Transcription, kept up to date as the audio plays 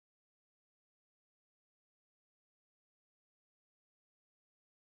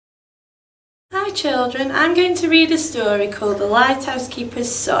Hi children, I'm going to read a story called The Lighthouse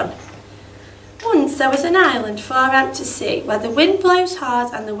Keeper's Son. Once there was an island far out to sea where the wind blows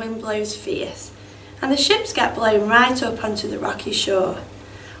hard and the wind blows fierce, and the ships get blown right up onto the rocky shore.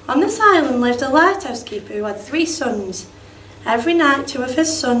 On this island lived a lighthouse keeper who had 3 sons. Every night 2 of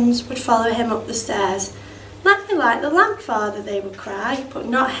his sons would follow him up the stairs. "Let me light the lamp, father," they would cry, but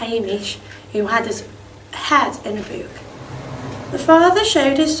not Hamish, who had his head in a book. The father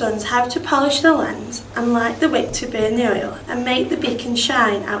showed his sons how to polish the lens and light the wick to burn the oil and make the beacon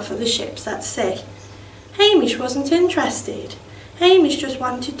shine out for the ships at sea. Hamish wasn't interested. Hamish just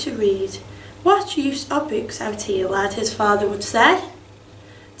wanted to read. "What use are books out here, lad?" his father would say.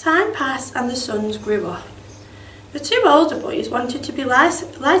 Time passed and the sons grew up. The 2 older boys wanted to be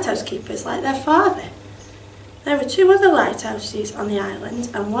lighthouse keepers like their father. There were 2 other lighthouses on the island,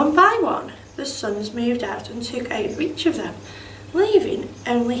 and one by one the sons moved out and took over each of them, leaving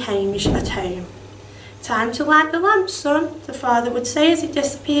only Hamish at home. "Time to light the lamps, son," the father would say as he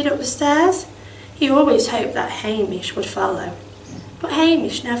disappeared up the stairs. He always hoped that Hamish would follow, but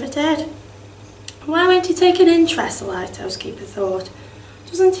Hamish never did. Why won't he take an interest, the lighthouse keeper thought.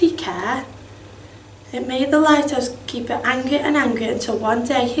 Doesn't he care? It made the lighthouse keeper angry and angry until one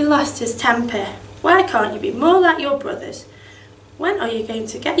day he lost his temper. "Why can't you be more like your brothers? When are you going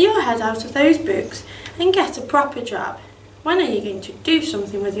to get your head out of those books and get a proper job? When are you going to do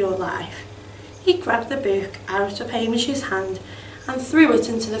something with your life?" He grabbed the book out of Hamish's hand and threw it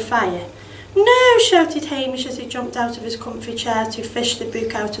into the fire. "No!" shouted Hamish as he jumped out of his comfy chair to fish the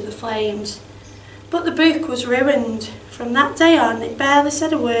book out of the flames. But the book was ruined. From that day on, they barely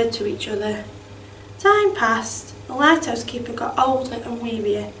said a word to each other. Time passed. The lighthouse keeper got older and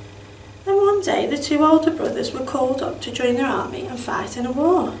wearier. Then one day, the 2 older brothers were called up to join their army and fight in a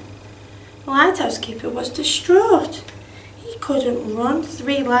war. The lighthouse keeper was distraught. He couldn't run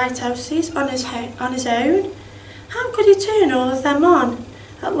 3 lighthouses on his own. How could he turn all of them on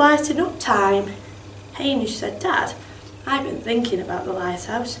at lighting up time? Hamish said, "Dad, I've been thinking about the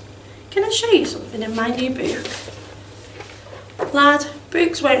lighthouse. Can I show you something in my new book?" "Lad,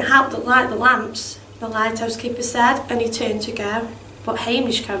 books won't help to light the lamps," the lighthouse keeper said, and he turned to go. But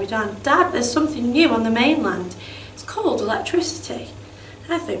Hamish carried on. "Dad, there's something new on the mainland. It's called electricity.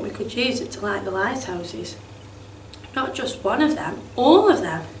 I think we could use it to light the lighthouses." "Not just one of them, all of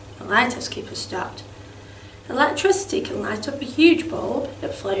them," the lighthouse keeper stopped. "Electricity can light up a huge bulb.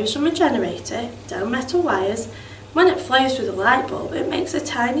 It flows from a generator down metal wires. When it flows through the light bulb, it makes a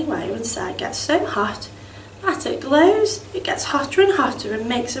tiny wire inside get so hot that it glows. It gets hotter and hotter and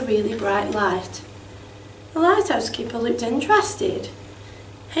makes a really bright light." The lighthouse keeper looked interested.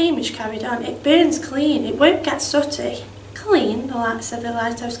 Hamish carried on. "It burns clean. It won't get sooty." "Clean?" said the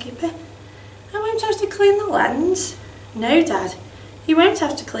lighthouse keeper. "I won't have to clean the lens." "No, Dad, you won't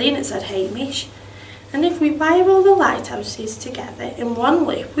have to clean it," said Hamish. "And if we wire all the lighthouses together in one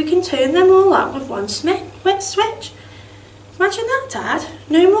loop, we can turn them all on with one switch. Imagine that, Dad.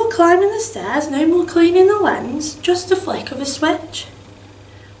 No more climbing the stairs, no more cleaning the lens, just a flick of a switch."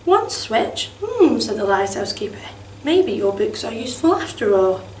 "One switch? Said the lighthouse keeper. "Maybe your books are useful after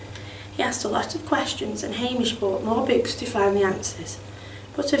all." He asked a lot of questions and Hamish bought more books to find the answers.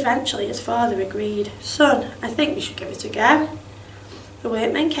 But eventually his father agreed. "Son, I think we should give it a go." The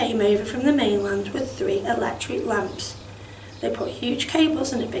workmen came over from the mainland with 3 electric lamps. They put huge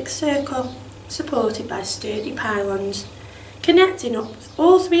cables in a big circle, supported by sturdy pylons, connecting up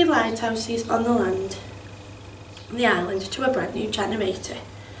all 3 lighthouses on the island to a brand new generator.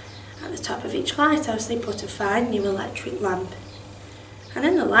 At the top of each lighthouse they put a fine new electric lamp. And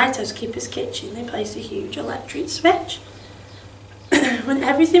in the lighthouse keeper's kitchen they placed a huge electric switch. When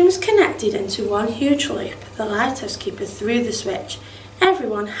everything was connected into one huge loop, the lighthouse keeper threw the switch.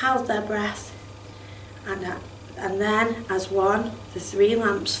 Everyone held their breath. And then, as one, the 3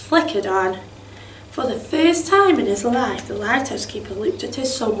 lamps flickered on. For the first time in his life, the lighthouse keeper looked at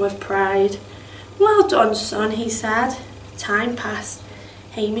his son with pride. "Well done, son," he said. Time passed.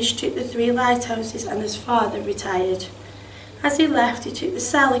 Hamish took the 3 lighthouses and his father retired. As he left, he took the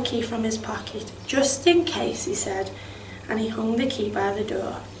cellar key from his pocket, "just in case," he said, and he hung the key by the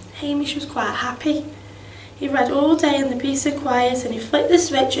door. Hamish was quite happy. He read all day in the peace and quiet, and he flicked the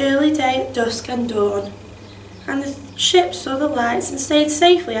switch early day, dusk and dawn. And the ships saw the lights and stayed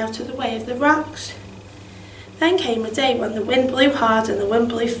safely out of the way of the rocks. Then came a day when the wind blew hard and the wind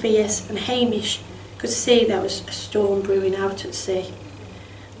blew fierce, and Hamish could see there was a storm brewing out at sea.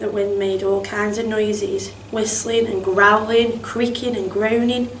 The wind made all kinds of noises, whistling and growling, creaking and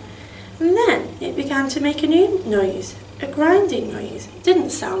groaning. And then it began to make a new noise, a grinding noise. It didn't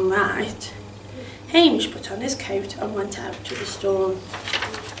sound right. Hamish put on his coat and went out to the storm.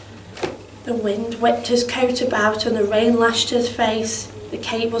 The wind whipped his coat about and the rain lashed his face. The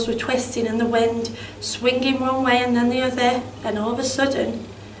cables were twisting in the wind, swinging one way and then the other, and all of a sudden,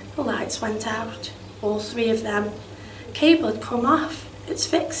 the lights went out, all three of them. The cable had come off its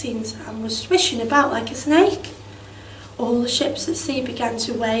fixings and was swishing about like a snake. All the ships at sea began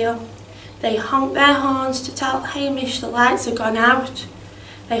to wail. They honked their horns to tell Hamish the lights had gone out.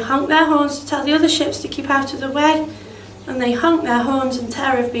 They honked their horns to tell the other ships to keep out of the way. And they honked their horns in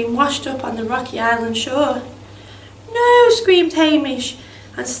terror of being washed up on the rocky island shore. "No!" screamed Hamish,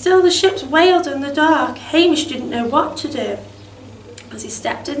 and still the ships wailed in the dark. Hamish didn't know what to do. As he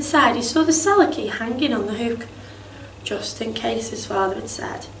stepped inside, he saw the cellar key hanging on the hook. Just in case, his father had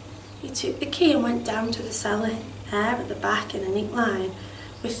said. He took the key and went down to the cellar, there at the back in a neat line,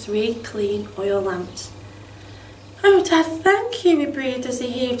 with 3 clean oil lamps. "Oh, Dad, thank you," he breathed as he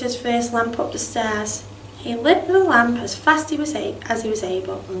heaved his first lamp up the stairs. He lit the lamp as fast as he was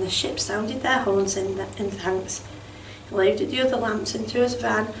able, and the ship sounded their horns in thanks. He loaded the other lamps into his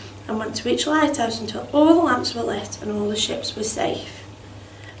van and went to each lighthouse until all the lamps were lit and all the ships were safe.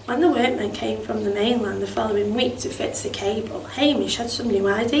 When the workmen came from the mainland the following week to fix the cable, Hamish had some new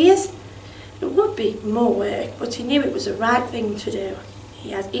ideas. It would be more work, but he knew it was the right thing to do.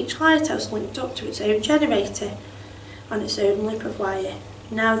 He had each lighthouse linked up to its own generator on its own lip of wire.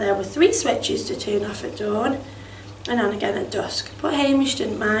 Now there were 3 switches to turn off at dawn and on again at dusk, but Hamish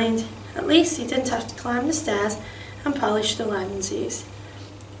didn't mind. At least he didn't have to climb the stairs and polish the lenses.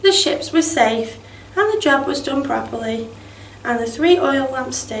 The ships were safe and the job was done properly, and the 3 oil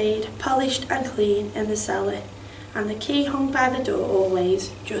lamps stayed polished and clean in the cellar, and the key hung by the door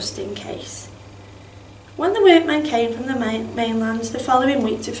always, just in case. When the workmen came from the mainland the following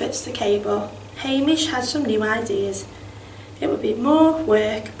week to fix the cable, Hamish had some new ideas. It would be more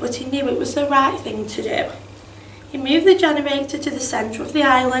work, but he knew it was the right thing to do. He moved the generator to the centre of the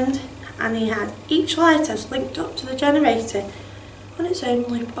island, and he had each lighthouse linked up to the generator on its own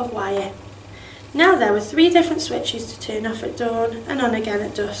loop of wire. Now there were 3 different switches to turn off at dawn and on again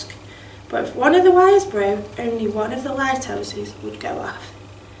at dusk, but if one of the wires broke, only one of the lighthouses would go off.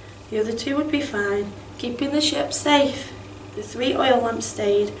 The other 2 would be fine, keeping the ship safe. The 3 oil lamps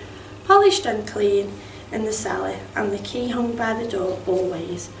stayed, polished and clean, in the cellar, and the key hung by the door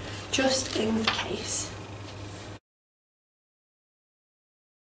always, just in case.